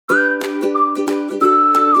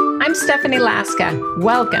Stephanie Laska.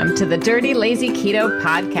 Welcome to the Dirty Lazy Keto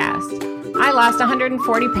podcast. I lost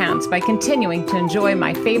 140 pounds by continuing to enjoy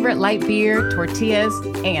my favorite light beer, tortillas,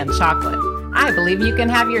 and chocolate. I believe you can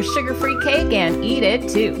have your sugar-free cake and eat it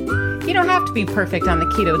too. You don't have to be perfect on the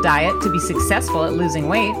keto diet to be successful at losing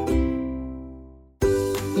weight.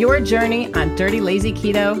 Your journey on Dirty Lazy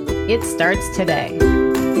Keto, it starts today.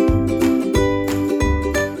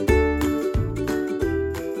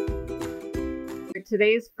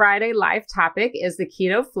 Today's Friday live topic is the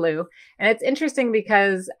keto flu. And it's interesting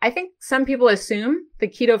because I think some people assume the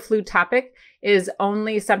keto flu topic is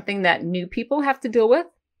only something that new people have to deal with.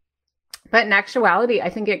 But in actuality, I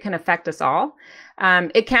think it can affect us all.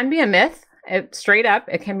 It can be a myth, straight up.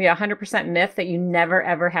 It can be 100% myth that you never,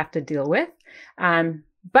 ever have to deal with.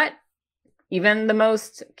 But even the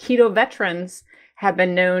most keto veterans have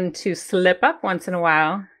been known to slip up once in a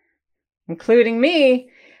while, including me,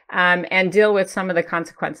 and deal with some of the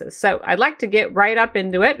consequences. So I'd like to get right up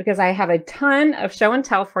into it because I have a ton of show and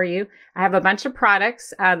tell for you. I have a bunch of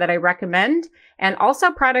products that I recommend and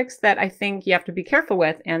also products that I think you have to be careful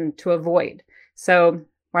with and to avoid. So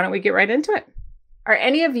why don't we get right into it? Are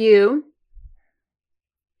any of you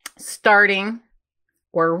starting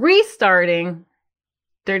or restarting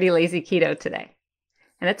Dirty Lazy Keto today?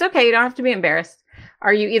 And it's okay, you don't have to be embarrassed.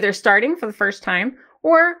 Are you either starting for the first time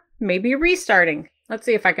or maybe restarting? Let's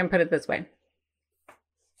see if I can put it this way.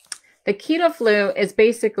 The keto flu is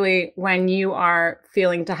basically when you are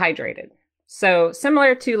feeling dehydrated. So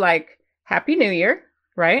similar to like Happy New Year,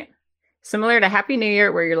 right? Similar to Happy New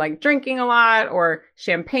Year where you're like drinking a lot or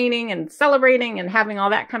champagning and celebrating and having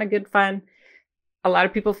all that kind of good fun. A lot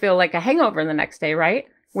of people feel like a hangover the next day, right?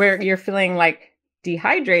 Where you're feeling like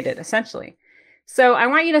dehydrated essentially. So I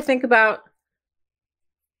want you to think about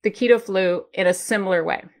the keto flu in a similar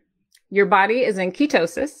way. Your body is in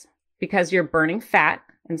ketosis because you're burning fat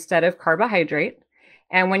instead of carbohydrate.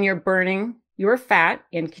 And when you're burning your fat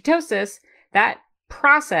in ketosis, that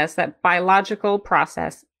process, that biological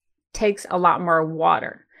process, takes a lot more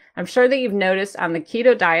water. I'm sure that you've noticed on the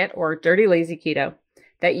keto diet or Dirty Lazy Keto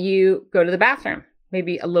that you go to the bathroom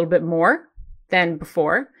maybe a little bit more than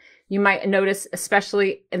before. You might notice,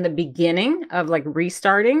 especially in the beginning of like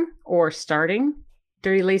restarting or starting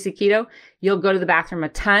Dirty Lazy Keto, you'll go to the bathroom a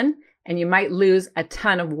ton. And you might lose a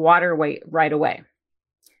ton of water weight right away.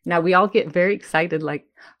 Now, we all get very excited like,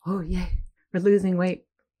 oh, yay, we're losing weight,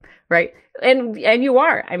 right? And you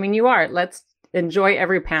are. I mean, you are. Let's enjoy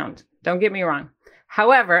every pound. Don't get me wrong.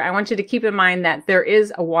 However, I want you to keep in mind that there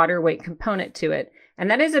is a water weight component to it. And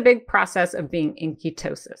that is a big process of being in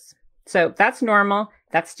ketosis. So that's normal.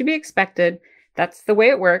 That's to be expected. That's the way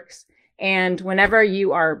it works. And whenever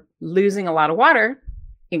you are losing a lot of water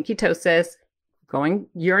in ketosis, going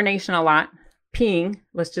urination a lot, peeing,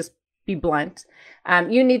 let's just be blunt,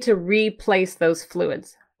 you need to replace those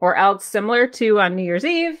fluids or else similar to on New Year's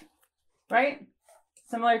Eve, right?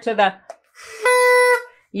 Similar to the,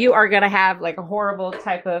 you are going to have like a horrible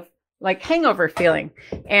type of like hangover feeling.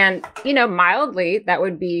 And, you know, mildly, that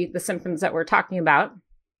would be the symptoms that we're talking about,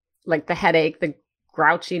 like the headache, the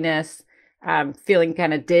grouchiness, feeling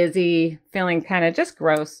kind of dizzy, feeling kind of just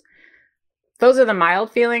gross. Those are the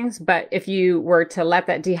mild feelings, but if you were to let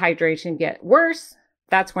that dehydration get worse,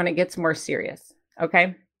 that's when it gets more serious,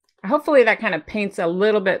 okay? Hopefully that kind of paints a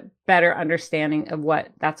little bit better understanding of what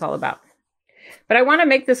that's all about. But I want to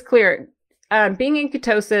make this clear. Being in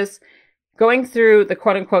ketosis, going through the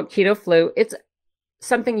quote-unquote keto flu, it's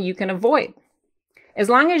something you can avoid. As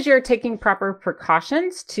long as you're taking proper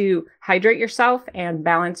precautions to hydrate yourself and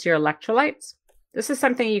balance your electrolytes, this is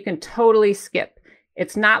something you can totally skip.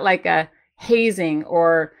 It's not like a hazing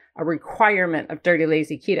or a requirement of Dirty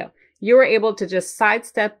Lazy Keto. You are able to just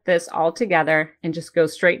sidestep this altogether and just go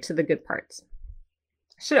straight to the good parts.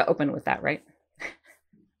 I should have opened with that, right?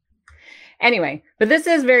 Anyway, but this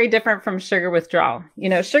is very different from sugar withdrawal. You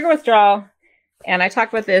know, sugar withdrawal, and I talk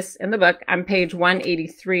about this in the book on page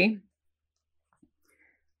 183.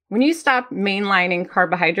 When you stop mainlining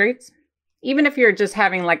carbohydrates, even if you're just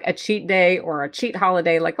having like a cheat day or a cheat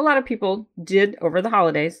holiday, like a lot of people did over the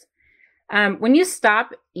holidays, when you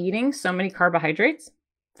stop eating so many carbohydrates,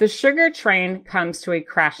 the sugar train comes to a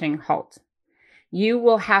crashing halt. You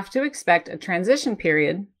will have to expect a transition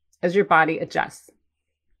period as your body adjusts.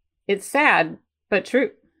 It's sad, but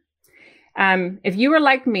true. If you were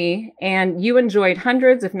like me and you enjoyed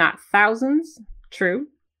hundreds, if not thousands, true,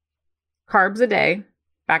 carbs a day,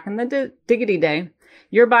 back in the diggity day,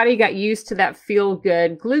 your body got used to that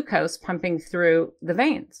feel-good glucose pumping through the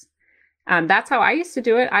veins. That's how I used to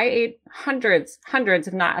do it. I ate hundreds,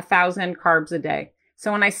 if not 1,000 carbs a day.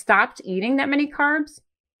 So when I stopped eating that many carbs,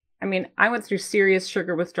 I mean, I went through serious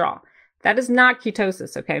sugar withdrawal. That is not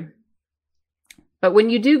ketosis, okay? But when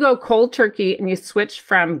you do go cold turkey and you switch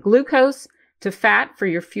from glucose to fat for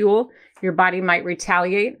your fuel, your body might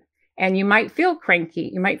retaliate and you might feel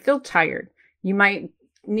cranky. You might feel tired. You might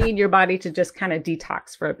need your body to just kind of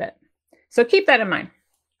detox for a bit. So keep that in mind.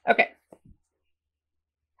 Okay.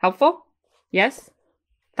 Helpful? Yes?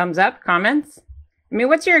 Thumbs up? Comments? I mean,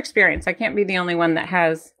 what's your experience? I can't be the only one that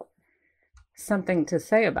has something to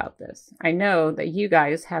say about this. I know that you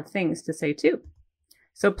guys have things to say too.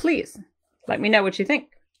 So please, let me know what you think.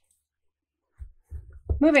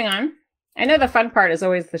 Moving on. I know the fun part is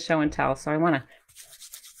always the show and tell, so I want to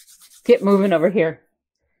get moving over here.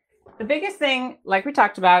 The biggest thing, like we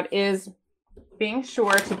talked about, is being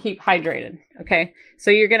sure to keep hydrated, okay? So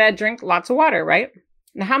you're going to drink lots of water, right?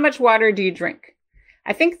 Now, how much water do you drink?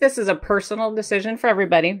 I think this is a personal decision for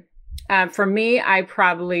everybody. For me, I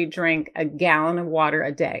probably drink a gallon of water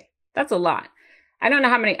a day. That's a lot. I don't know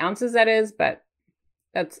how many ounces that is, but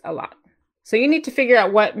that's a lot. So you need to figure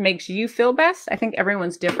out what makes you feel best. I think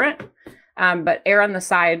everyone's different, but err on the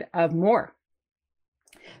side of more.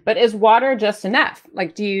 But is water just enough?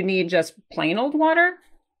 Like, do you need just plain old water?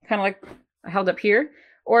 Kind of like I held up here.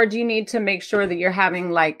 Or do you need to make sure that you're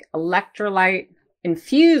having like electrolyte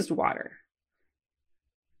infused water?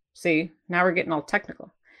 See, now we're getting all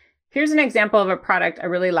technical. Here's an example of a product I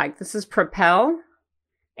really like. This is Propel,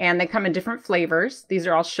 and they come in different flavors. These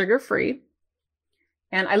are all sugar-free.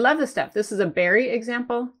 And I love this stuff. This is a berry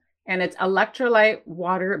example, and it's electrolyte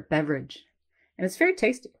water beverage. And it's very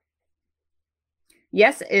tasty.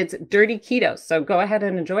 Yes, it's dirty keto, so go ahead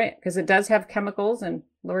and enjoy it because it does have chemicals and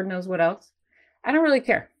Lord knows what else. I don't really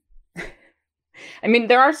care. I mean,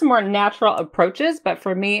 there are some more natural approaches, but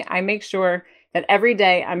for me, I make sure that every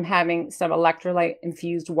day I'm having some electrolyte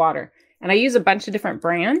infused water. And I use a bunch of different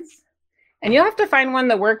brands. And you'll have to find one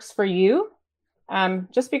that works for you.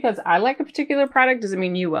 Just because I like a particular product doesn't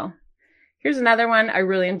mean you will. Here's another one I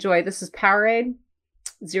really enjoy. This is Powerade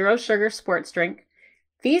Zero Sugar Sports Drink.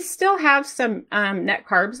 These still have some net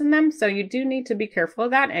carbs in them, so you do need to be careful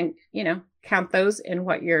of that and, you know, count those in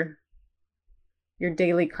what your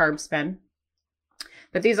daily carb spend.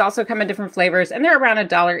 But these also come in different flavors, and they're around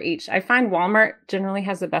 $1 each. I find Walmart generally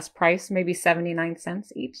has the best price, maybe 79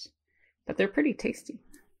 cents each, but they're pretty tasty.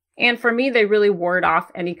 And for me, they really ward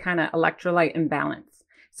off any kind of electrolyte imbalance.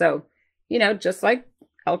 So, you know, just like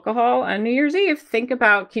alcohol on New Year's Eve, think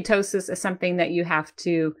about ketosis as something that you have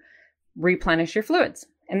to replenish your fluids.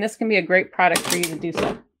 And this can be a great product for you to do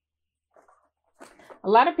so. A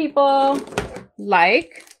lot of people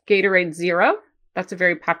like Gatorade Zero. That's a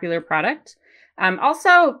very popular product.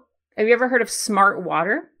 Also, have you ever heard of Smart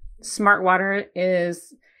Water? Smart Water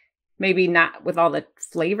is maybe not with all the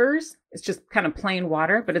flavors. It's just kind of plain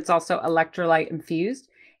water, but it's also electrolyte infused.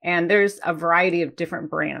 And there's a variety of different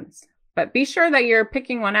brands. But be sure that you're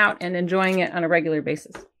picking one out and enjoying it on a regular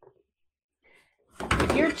basis.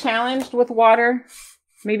 If you're challenged with water,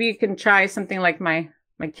 maybe you can try something like my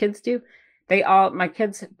kids do. My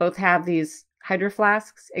kids both have these hydro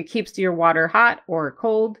flasks. It keeps your water hot or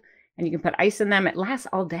cold, and you can put ice in them. It lasts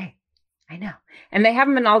all day. I know. And they have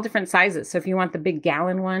them in all different sizes. So if you want the big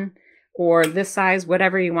gallon one or this size,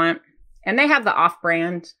 whatever you want. And they have the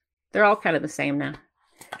off-brand. They're all kind of the same now.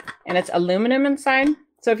 And it's aluminum inside.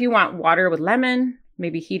 So if you want water with lemon,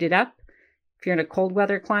 maybe heat it up. If you're in a cold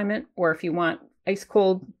weather climate, or if you want ice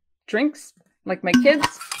cold drinks like my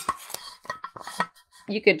kids,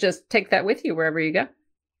 you could just take that with you wherever you go.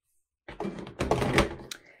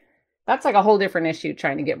 That's like a whole different issue,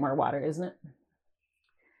 trying to get more water, isn't it?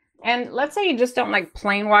 And let's say you just don't like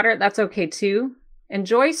plain water. That's okay too.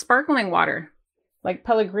 Enjoy sparkling water, like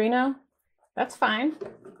Pellegrino. That's fine.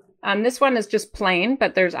 This one is just plain,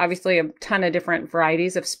 but there's obviously a ton of different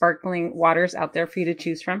varieties of sparkling waters out there for you to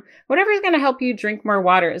choose from. Whatever is going to help you drink more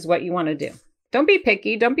water is what you want to do. Don't be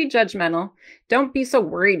picky. Don't be judgmental. Don't be so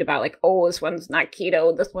worried about like, oh, this one's not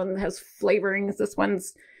keto. This one has flavorings. This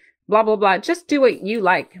one's blah, blah, blah. Just do what you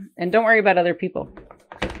like and don't worry about other people.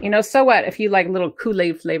 You know, so what if you like little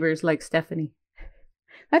Kool-Aid flavors like Stephanie?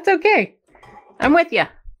 That's okay. I'm with you.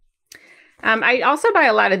 I also buy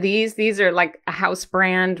a lot of these. These are like a house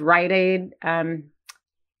brand, Rite Aid.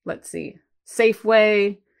 Let's see,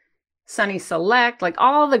 Safeway, Sunny Select. Like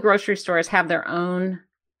all the grocery stores have their own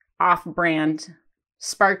off-brand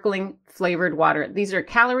sparkling flavored water. These are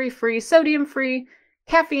calorie-free, sodium-free,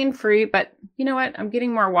 caffeine-free. But you know what? I'm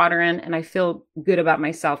getting more water in and I feel good about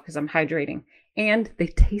myself because I'm hydrating. And they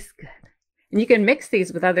taste good. And you can mix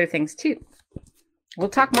these with other things too. We'll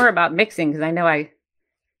talk more about mixing because I know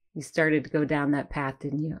you started to go down that path,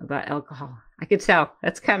 didn't you, about alcohol? I could tell.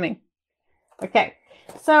 That's coming. Okay.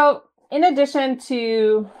 So in addition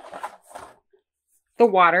to the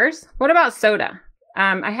waters. What about soda?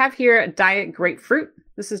 I have here Diet Grapefruit.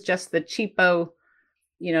 This is just the cheapo,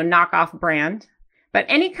 knockoff brand. But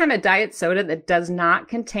any kind of diet soda that does not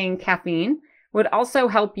contain caffeine would also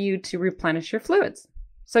help you to replenish your fluids.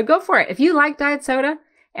 So go for it. If you like diet soda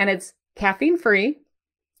and it's caffeine free,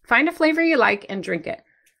 find a flavor you like and drink it.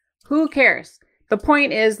 Who cares? The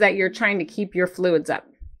point is that you're trying to keep your fluids up.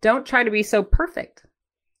 Don't try to be so perfect.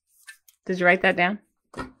 Did you write that down?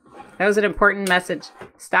 That was an important message.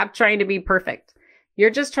 Stop trying to be perfect. You're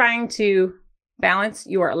just trying to balance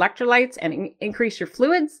your electrolytes and increase your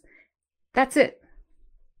fluids. That's it.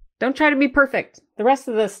 Don't try to be perfect. The rest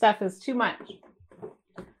of this stuff is too much.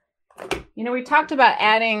 We talked about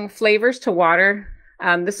adding flavors to water.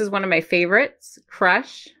 This is one of my favorites,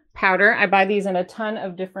 Crush powder. I buy these in a ton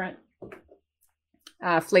of different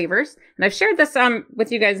flavors. And I've shared this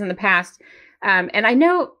with you guys in the past. And I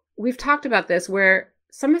know we've talked about this where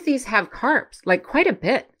some of these have carbs, like quite a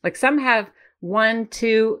bit. Like some have 1,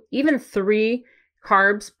 2, even 3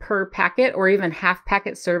 carbs per packet or even half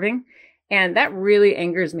packet serving. And that really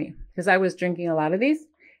angers me because I was drinking a lot of these.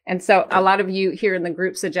 And so a lot of you here in the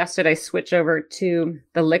group suggested I switch over to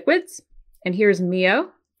the liquids. And here's Mio,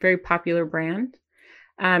 very popular brand.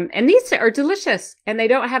 And these are delicious. And they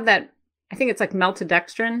don't have that, I think it's like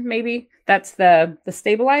maltodextrin, maybe. That's the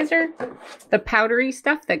stabilizer, the powdery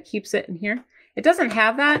stuff that keeps it in here. It doesn't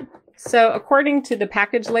have that. So according to the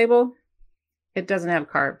package label, it doesn't have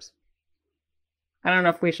carbs. I don't know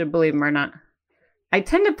if we should believe them or not. I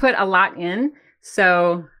tend to put a lot in,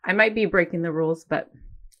 so I might be breaking the rules, but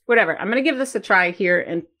whatever. I'm going to give this a try here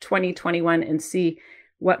in 2021 and see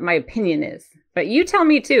what my opinion is. But you tell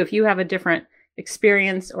me too if you have a different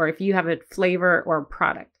experience or if you have a flavor or a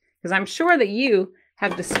product, because I'm sure that you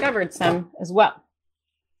have discovered some as well.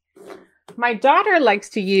 My daughter likes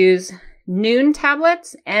to use Nuun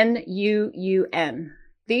tablets, N-U-U-N.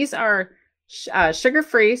 These are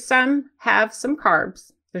sugar-free. Some have some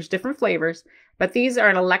carbs. There's different flavors, but these are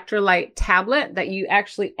an electrolyte tablet that you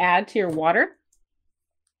actually add to your water.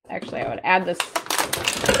 Actually, I would add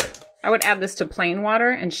this to plain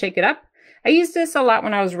water and shake it up. I used this a lot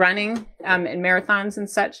when I was running in marathons and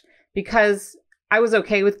such because I was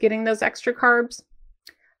okay with getting those extra carbs.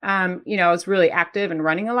 I was really active and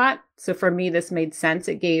running a lot. So for me, this made sense.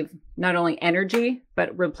 It gave not only energy,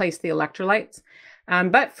 but replaced the electrolytes.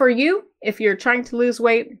 But for you, if you're trying to lose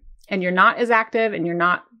weight and you're not as active and you're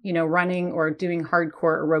not, running or doing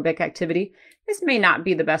hardcore aerobic activity, this may not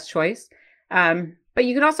be the best choice. But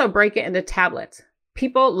you can also break it into tablets.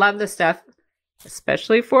 People love this stuff,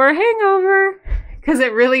 especially for a hangover, because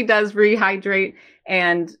it really does rehydrate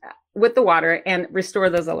and with the water and restore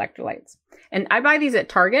those electrolytes. And I buy these at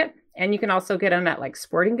Target, and you can also get them at like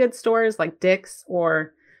sporting goods stores like Dick's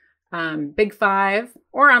or Big Five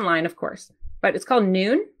or online, of course. But it's called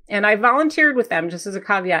Nuun, and I volunteered with them just as a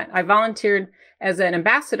caveat. I volunteered as an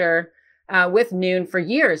ambassador with Nuun for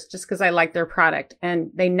years just because I liked their product, and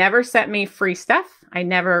they never sent me free stuff. I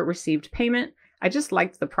never received payment. I just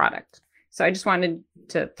liked the product. So I just wanted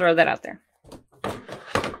to throw that out there.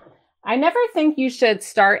 I never think you should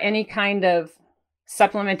start any kind of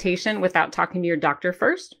supplementation without talking to your doctor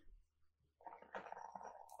first.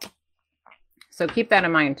 So keep that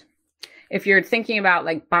in mind. If you're thinking about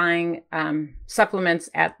like buying supplements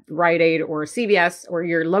at Rite Aid or CVS or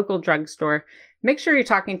your local drugstore, make sure you're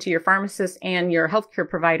talking to your pharmacist and your healthcare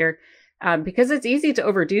provider because it's easy to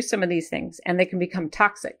overdo some of these things and they can become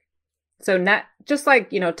toxic. So not just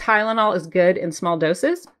like, Tylenol is good in small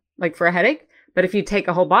doses, like for a headache, but if you take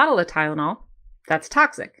a whole bottle of Tylenol, that's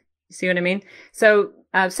toxic. You see what I mean? So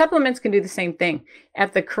supplements can do the same thing.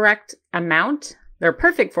 At the correct amount, they're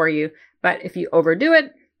perfect for you. But if you overdo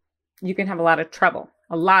it, you can have a lot of trouble.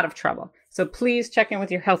 So please check in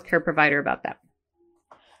with your healthcare provider about that.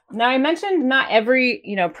 Now, I mentioned not every,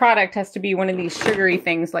 product has to be one of these sugary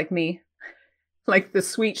things like me, like the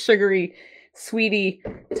sweet, sugary, sweetie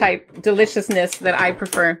type deliciousness that I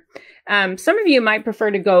prefer. Some of you might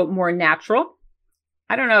prefer to go more natural.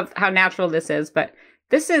 I don't know how natural this is, but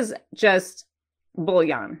this is just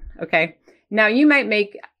bouillon, okay? Now, you might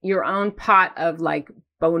make your own pot of like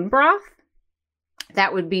bone broth.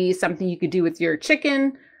 That would be something you could do with your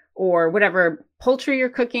chicken or whatever poultry you're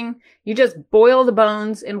cooking. You just boil the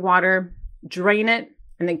bones in water, drain it,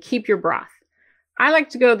 and then keep your broth. I like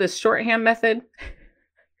to go the shorthand method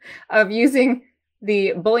of using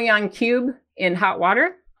the bouillon cube in hot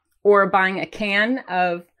water or buying a can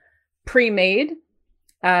of pre-made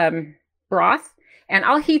broth, and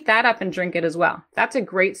I'll heat that up and drink it as well. That's a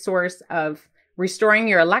great source of restoring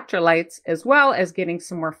your electrolytes as well as getting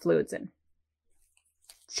some more fluids in.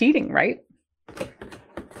 Cheating, right?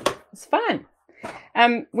 It's fun.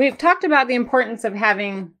 We've talked about the importance of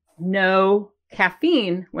having no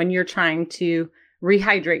caffeine when you're trying to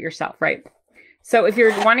rehydrate yourself, right? So if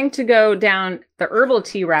you're wanting to go down the herbal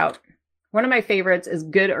tea route, one of my favorites is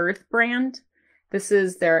Good Earth brand. This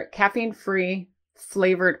is their caffeine-free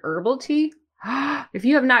flavored herbal tea. If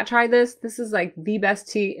you have not tried this, this is like the best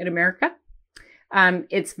tea in America.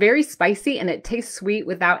 It's very spicy and it tastes sweet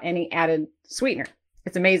without any added sweetener.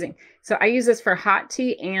 It's amazing. So I use this for hot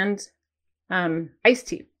tea and iced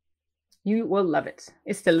tea. You will love it.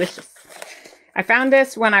 It's delicious. I found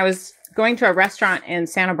this when I was going to a restaurant in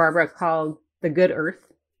Santa Barbara called The Good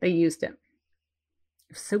Earth. They used it.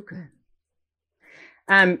 It was so good.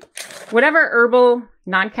 Whatever herbal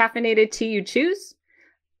non-caffeinated tea you choose,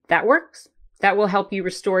 that works. That will help you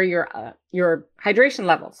restore your hydration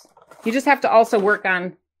levels. You just have to also work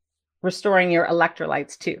on restoring your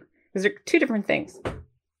electrolytes too. Those are two different things.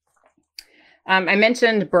 I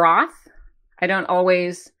mentioned broth. I don't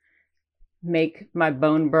always make my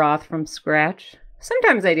bone broth from scratch.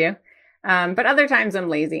 Sometimes I do, but other times I'm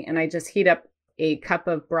lazy and I just heat up a cup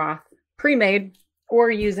of broth pre-made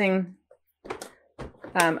or using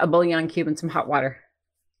a bouillon cube and some hot water.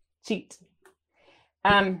 Cheat.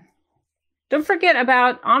 Don't forget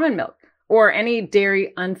about almond milk or any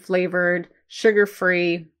dairy unflavored,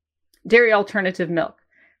 sugar-free, dairy alternative milk.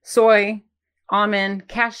 Soy, almond,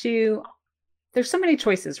 cashew. There's so many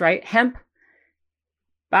choices, right? Hemp.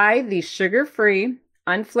 Buy the sugar-free,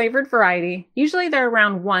 unflavored variety. Usually they're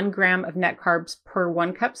around 1 gram of net carbs per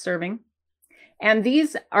 1 cup serving. And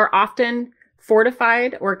these are often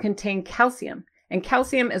fortified or contain calcium. And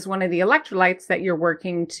calcium is one of the electrolytes that you're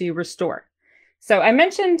working to restore. So I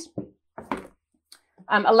mentioned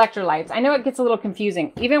electrolytes. I know it gets a little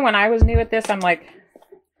confusing. Even when I was new at this, I'm like,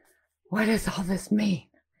 what does all this mean?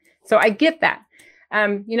 So I get that.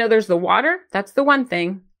 There's the water. That's the one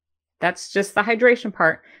thing. That's just the hydration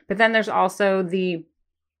part. But then there's also the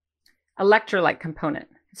electrolyte component.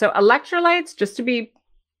 So electrolytes, just to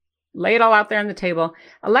lay it all out there on the table.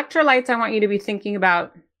 Electrolytes, I want you to be thinking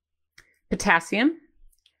about potassium,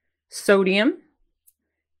 sodium,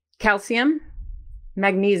 calcium,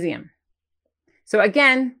 magnesium. So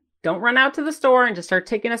again, don't run out to the store and just start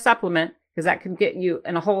taking a supplement because that can get you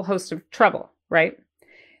in a whole host of trouble, right?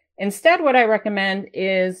 Instead, what I recommend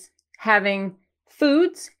is having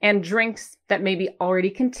foods and drinks that maybe already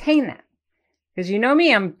contain that. Because you know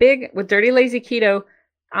me, I'm big with Dirty Lazy Keto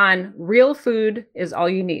on real food is all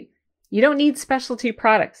you need. You don't need specialty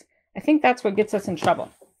products. I think that's what gets us in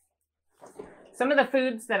trouble. Some of the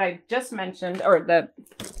foods that I just mentioned, or the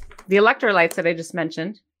electrolytes that I just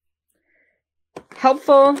mentioned,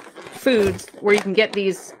 helpful foods where you can get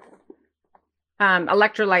these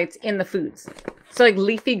electrolytes in the foods. So like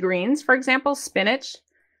leafy greens, for example, spinach,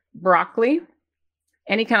 broccoli,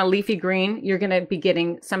 any kind of leafy green, you're going to be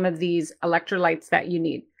getting some of these electrolytes that you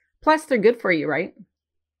need. Plus, they're good for you, right?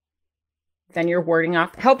 Then you're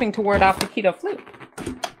helping to ward off the keto flu.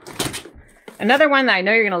 Another one that I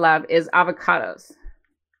know you're going to love is avocados,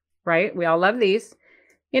 right? We all love these,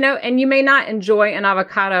 and you may not enjoy an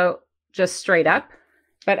avocado just straight up,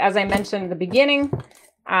 but as I mentioned in the beginning,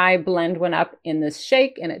 I blend one up in this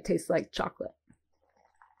shake and it tastes like chocolate.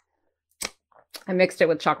 I mixed it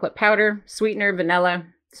with chocolate powder, sweetener, vanilla,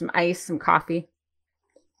 some ice, some coffee.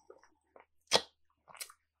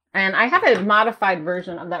 And I have a modified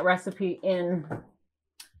version of that recipe in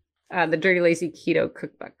the Dirty Lazy Keto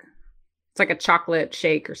cookbook. It's like a chocolate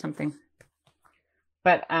shake or something.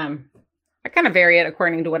 But I kind of vary it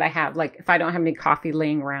according to what I have. Like if I don't have any coffee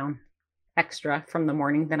laying around extra from the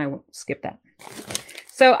morning, then I won't skip that.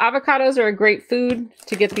 So avocados are a great food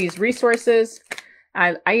to get these resources.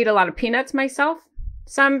 I eat a lot of peanuts myself.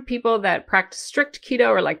 Some people that practice strict keto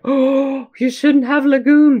are like, oh, you shouldn't have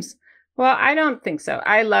legumes. Well, I don't think so.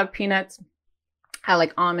 I love peanuts. I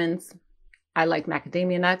like almonds. I like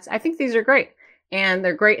macadamia nuts. I think these are great. And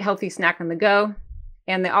they're a great healthy snack on the go.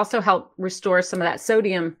 And they also help restore some of that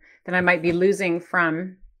sodium that I might be losing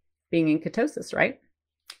from being in ketosis, right?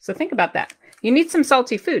 So think about that. You need some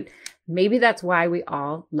salty food. Maybe that's why we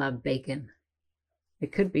all love bacon.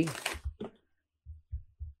 It could be.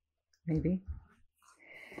 Maybe.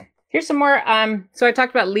 Here's some more. So I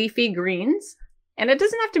talked about leafy greens, and it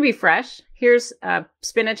doesn't have to be fresh. Here's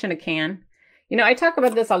spinach in a can. I talk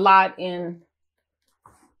about this a lot in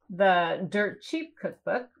the Dirt Cheap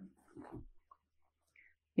cookbook.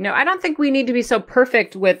 I don't think we need to be so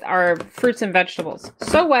perfect with our fruits and vegetables.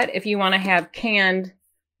 So what if you want to have canned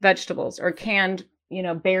vegetables or canned,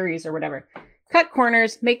 berries or whatever? Cut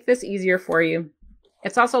corners, make this easier for you.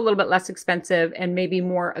 It's also a little bit less expensive and maybe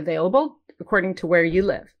more available according to where you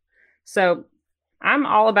live. So I'm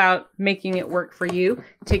all about making it work for you,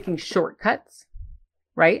 taking shortcuts,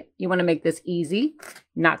 right? You want to make this easy,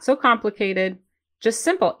 not so complicated, just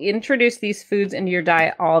simple. Introduce these foods into your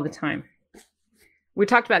diet all the time. We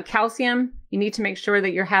talked about calcium. You need to make sure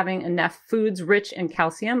that you're having enough foods rich in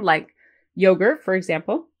calcium, like yogurt, for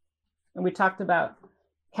example. And we talked about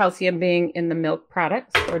calcium being in the milk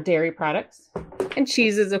products or dairy products and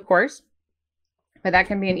cheeses, of course. But that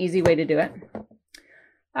can be an easy way to do it.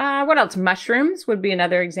 What else? Mushrooms would be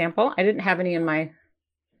another example. I didn't have any in my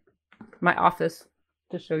office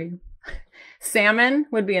to show you. Salmon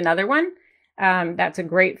would be another one. That's a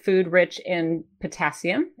great food rich in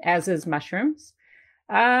potassium, as is mushrooms.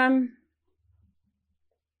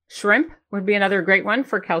 Shrimp would be another great one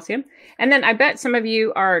for calcium. And then I bet some of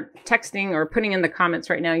you are texting or putting in the comments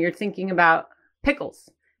right now, you're thinking about pickles.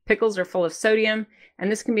 Pickles are full of sodium,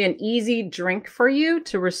 and this can be an easy drink for you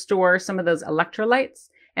to restore some of those electrolytes.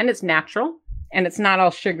 And it's natural, and it's not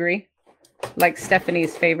all sugary like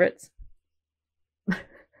Stephanie's favorites.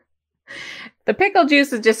 The pickle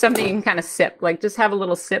juice is just something you can kind of sip, like just have a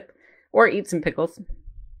little sip or eat some pickles.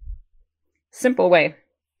 Simple way.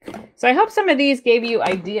 So I hope some of these gave you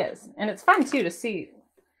ideas, and it's fun too to see.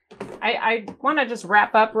 I want to just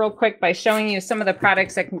wrap up real quick by showing you some of the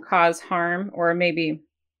products that can cause harm or maybe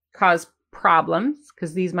cause problems,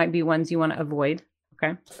 because these might be ones you want to avoid,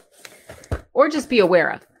 okay? Or just be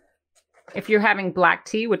aware of. If you're having black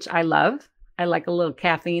tea, which I love, I like a little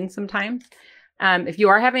caffeine sometimes. If you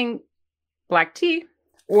are having black tea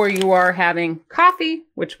or you are having coffee,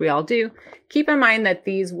 which we all do, keep in mind that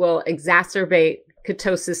these will exacerbate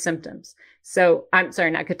ketosis symptoms. So I'm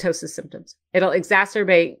sorry, not ketosis symptoms. It'll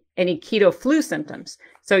exacerbate any keto flu symptoms.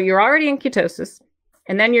 So you're already in ketosis,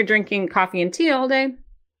 and then you're drinking coffee and tea all day,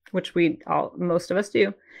 which most of us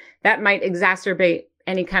do. That might exacerbate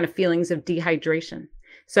any kind of feelings of dehydration.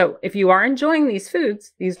 So if you are enjoying these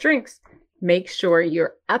foods, these drinks, make sure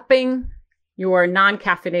you're upping your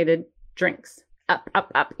non-caffeinated drinks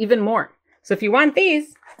up, even more. So if you want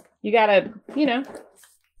these, you got to,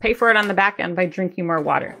 pay for it on the back end by drinking more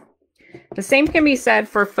water. The same can be said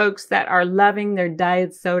for folks that are loving their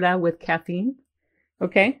diet soda with caffeine.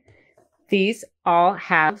 Okay. These all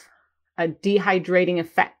have a dehydrating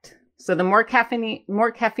effect. So the more caffeine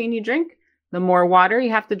you drink, the more water you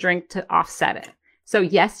have to drink to offset it. So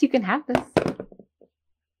yes, you can have this.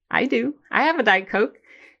 I do. I have a Diet Coke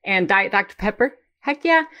and Diet Dr. Pepper. Heck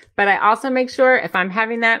yeah. But I also make sure if I'm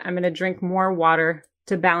having that, I'm going to drink more water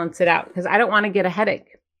to balance it out, because I don't want to get a headache.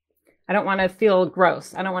 I don't want to feel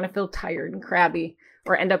gross. I don't want to feel tired and crabby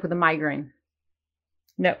or end up with a migraine.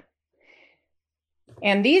 No.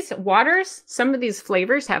 And these waters, some of these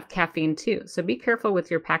flavors have caffeine too. So be careful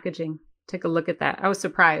with your packaging. Take a look at that. I was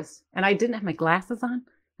surprised. And I didn't have my glasses on.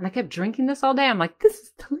 And I kept drinking this all day. I'm like, this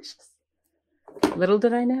is delicious. Little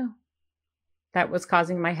did I know that was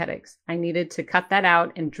causing my headaches. I needed to cut that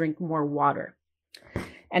out and drink more water.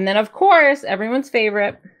 And then, of course, everyone's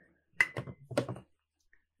favorite,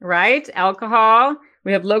 right? Alcohol.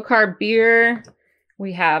 We have low carb beer.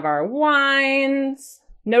 We have our wines.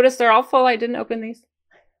 Notice they're all full. I didn't open these.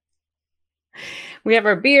 We have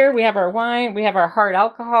our beer. We have our wine. We have our hard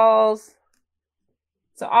alcohols.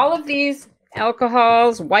 So all of these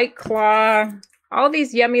alcohols, White Claw, all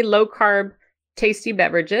these yummy low carb, tasty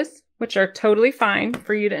beverages, which are totally fine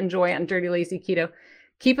for you to enjoy on Dirty Lazy Keto.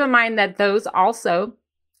 Keep in mind that those also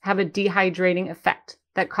have a dehydrating effect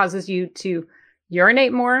that causes you to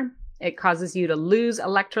urinate more. It causes you to lose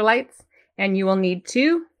electrolytes, and you will need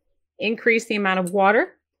to increase the amount of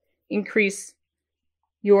water, increase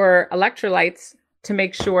your electrolytes to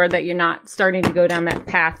make sure that you're not starting to go down that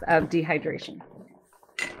path of dehydration.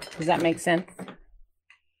 Does that make sense?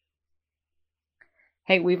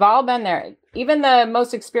 Hey, we've all been there. Even the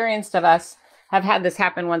most experienced of us have had this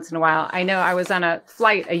happen once in a while. I know I was on a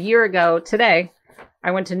flight a year ago today.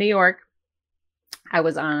 I went to New York. I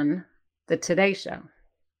was on the Today Show.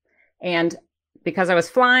 And because I was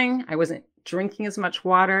flying, I wasn't drinking as much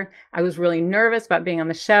water. I was really nervous about being on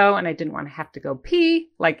the show, and I didn't want to have to go pee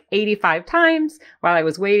like 85 times while I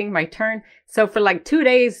was waiting my turn. So for like 2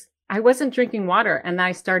 days, I wasn't drinking water, and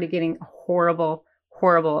I started getting a horrible,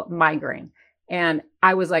 horrible migraine. And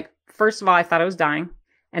I was like, first of all, I thought I was dying.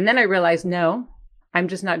 And then I realized, no, I'm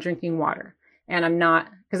just not drinking water. And I'm not,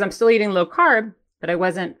 because I'm still eating low carb, but I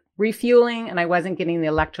wasn't refueling and I wasn't getting the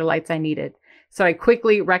electrolytes I needed. So I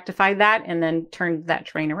quickly rectified that and then turned that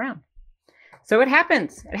train around. So it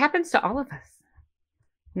happens. It happens to all of us,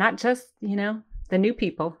 not just, the new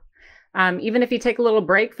people. Even if you take a little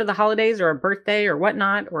break for the holidays or a birthday or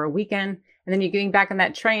whatnot, or a weekend, and then you're getting back on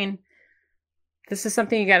that train, this is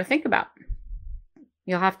something you got to think about.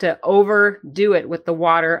 You'll have to overdo it with the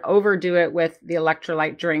water, overdo it with the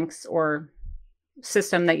electrolyte drinks or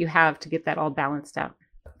system that you have to get that all balanced out.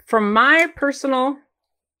 From my personal,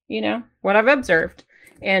 what I've observed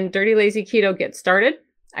in Dirty Lazy Keto Get Started,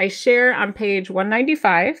 I share on page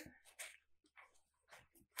 195.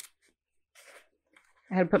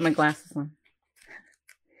 I had to put my glasses on.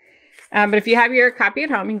 But if you have your copy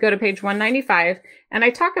at home, you can go to page 195. And I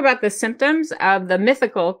talk about the symptoms of the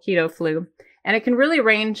mythical keto flu. And it can really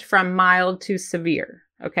range from mild to severe.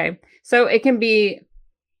 Okay. So it can be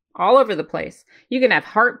all over the place. You can have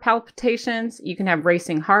heart palpitations. You can have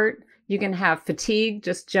racing heart. You can have fatigue,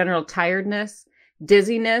 just general tiredness,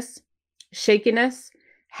 dizziness, shakiness,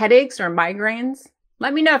 headaches or migraines.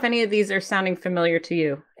 Let me know if any of these are sounding familiar to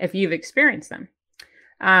you, if you've experienced them.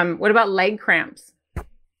 What about leg cramps?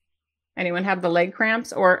 Anyone have the leg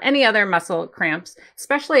cramps or any other muscle cramps,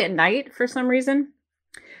 especially at night for some reason?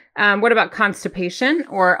 What about constipation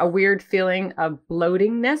or a weird feeling of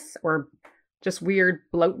bloatingness or just weird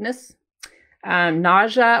bloatness?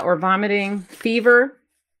 Nausea or vomiting, fever,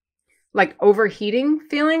 like overheating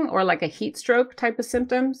feeling or like a heat stroke type of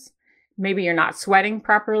symptoms. Maybe you're not sweating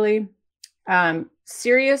properly.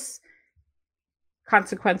 Serious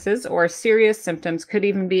consequences or serious symptoms could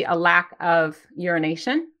even be a lack of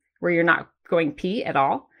urination where you're not going pee at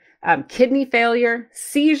all. Kidney failure,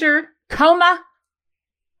 seizure, coma,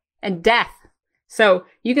 and death. So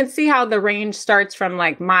you can see how the range starts from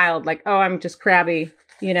like mild, like, oh, I'm just crabby,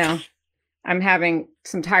 I'm having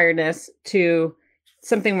some tiredness, to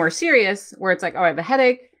something more serious where it's like, oh, I have a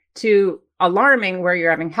headache, to alarming where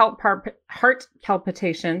you're having heart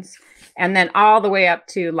palpitations, and then all the way up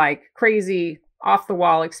to like crazy off the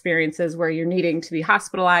wall experiences where you're needing to be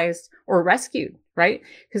hospitalized or rescued, right?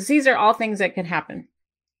 Because these are all things that can happen.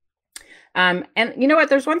 And you know what?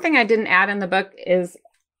 There's one thing I didn't add in the book is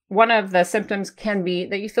one of the symptoms can be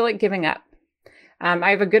that you feel like giving up. I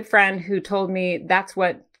have a good friend who told me that's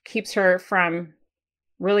what keeps her from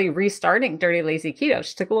really restarting Dirty Lazy Keto.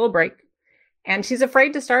 She took a little break and she's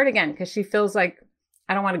afraid to start again because she feels like,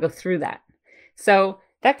 I don't want to go through that. So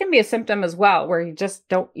that can be a symptom as well, where you just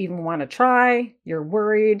don't even want to try. You're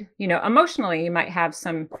worried, emotionally, you might have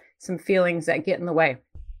some feelings that get in the way.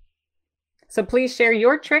 So please share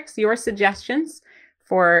your tricks, your suggestions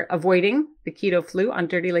for avoiding the keto flu on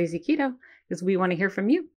Dirty Lazy Keto, because we want to hear from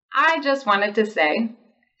you. I just wanted to say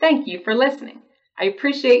thank you for listening. I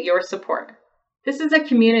appreciate your support. This is a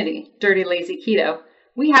community, Dirty Lazy Keto.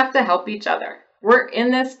 We have to help each other. We're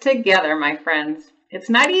in this together, my friends. It's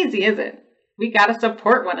not easy, is it? We got to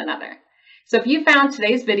support one another. So if you found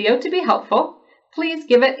today's video to be helpful, please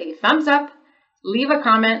give it a thumbs up, leave a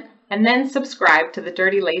comment, and then subscribe to the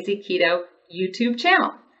Dirty Lazy Keto YouTube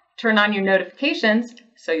channel. Turn on your notifications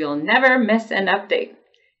so you'll never miss an update.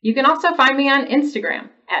 You can also find me on Instagram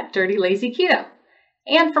at Dirty Lazy Keto.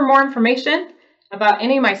 And for more information about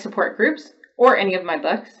any of my support groups or any of my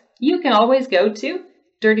books, you can always go to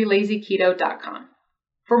dirtylazyketo.com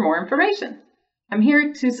for more information. I'm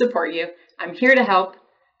here to support you. I'm here to help.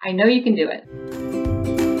 I know you can do it.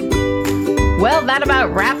 Well, that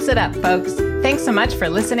about wraps it up, folks. Thanks so much for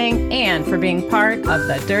listening and for being part of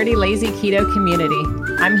the Dirty Lazy Keto community.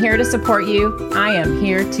 I'm here to support you. I am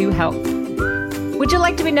here to help. Would you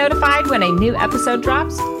like to be notified when a new episode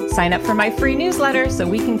drops? Sign up for my free newsletter so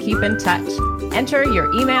we can keep in touch. Enter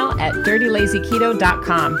your email at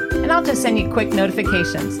dirtylazyketo.com and I'll just send you quick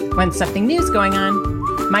notifications when something new is going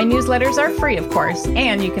on. My newsletters are free, of course,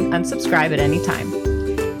 and you can unsubscribe at any time.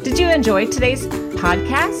 Did you enjoy today's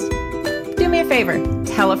podcast? Do me a favor,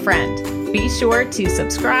 tell a friend. Be sure to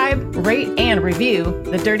subscribe, rate, and review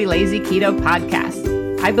the Dirty Lazy Keto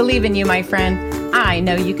podcast. I believe in you, my friend. I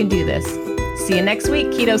know you can do this. See you next week,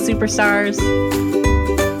 Keto Superstars.